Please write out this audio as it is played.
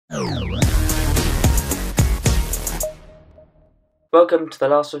Welcome to the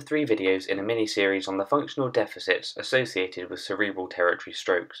last of 3 videos in a mini-series on the functional deficits associated with cerebral territory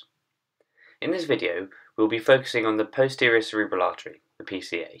strokes. In this video, we'll be focusing on the posterior cerebral artery, the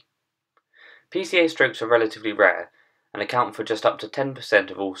PCA. PCA strokes are relatively rare and account for just up to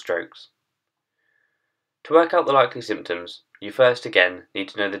 10% of all strokes. To work out the likely symptoms, you first again need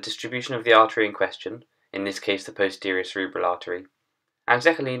to know the distribution of the artery in question, in this case the posterior cerebral artery, and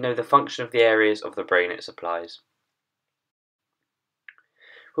secondly know the function of the areas of the brain it supplies.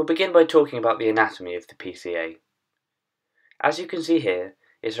 We'll begin by talking about the anatomy of the PCA. As you can see here,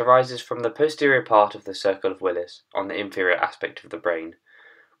 it arises from the posterior part of the circle of Willis on the inferior aspect of the brain,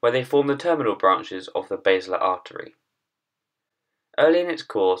 where they form the terminal branches of the basilar artery. Early in its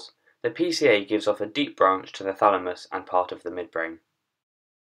course, the PCA gives off a deep branch to the thalamus and part of the midbrain.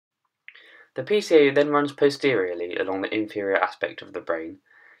 The PCA then runs posteriorly along the inferior aspect of the brain,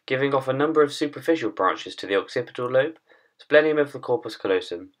 giving off a number of superficial branches to the occipital lobe, splenium of the corpus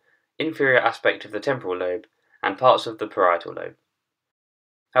callosum, inferior aspect of the temporal lobe, and parts of the parietal lobe.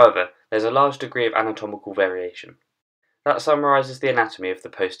 However, there's a large degree of anatomical variation. That summarises the anatomy of the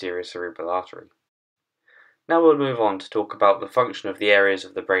posterior cerebral artery. Now we'll move on to talk about the function of the areas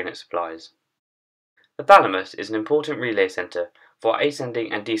of the brain it supplies. The thalamus is an important relay centre for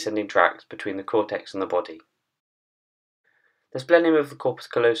ascending and descending tracts between the cortex and the body. The splenium of the corpus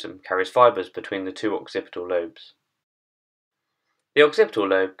callosum carries fibres between the 2 occipital lobes. The occipital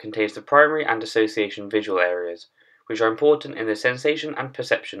lobe contains the primary and association visual areas, which are important in the sensation and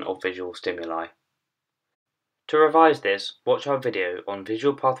perception of visual stimuli. To revise this, watch our video on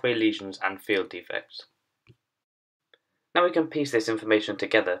visual pathway lesions and field defects. Now we can piece this information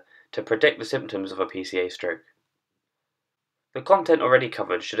together to predict the symptoms of a PCA stroke. The content already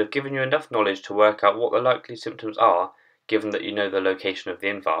covered should have given you enough knowledge to work out what the likely symptoms are, given that you know the location of the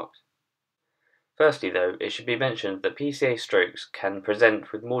infarct. Firstly though, it should be mentioned that PCA strokes can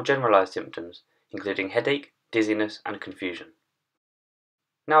present with more generalised symptoms, including headache, dizziness and confusion.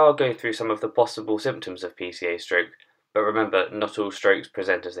 Now I'll go through some of the possible symptoms of PCA stroke, but remember, not all strokes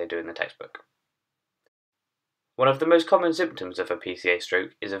present as they do in the textbook. One of the most common symptoms of a PCA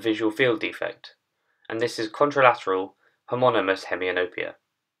stroke is a visual field defect, and this is contralateral homonymous hemianopia.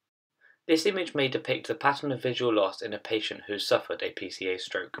 This image may depict the pattern of visual loss in a patient who has suffered a PCA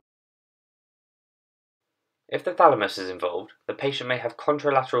stroke. If the thalamus is involved, the patient may have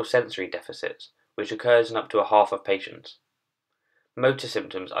contralateral sensory deficits, which occurs in up to a half of patients. Motor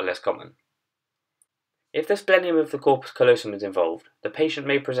symptoms are less common. If the splenium of the corpus callosum is involved, the patient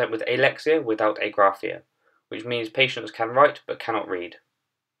may present with alexia without agraphia, which means patients can write but cannot read.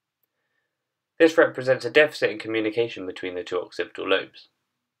 This represents a deficit in communication between the 2 occipital lobes.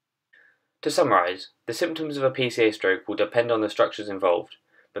 To summarise, the symptoms of a PCA stroke will depend on the structures involved,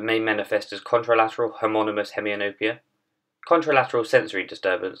 but may manifest as contralateral homonymous hemianopia, contralateral sensory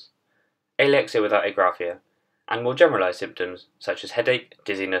disturbance, alexia without agraphia, and more generalised symptoms such as headache,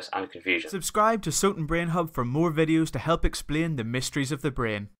 dizziness and confusion. Subscribe to Soton Brain Hub for more videos to help explain the mysteries of the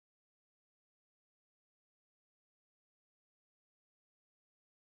brain.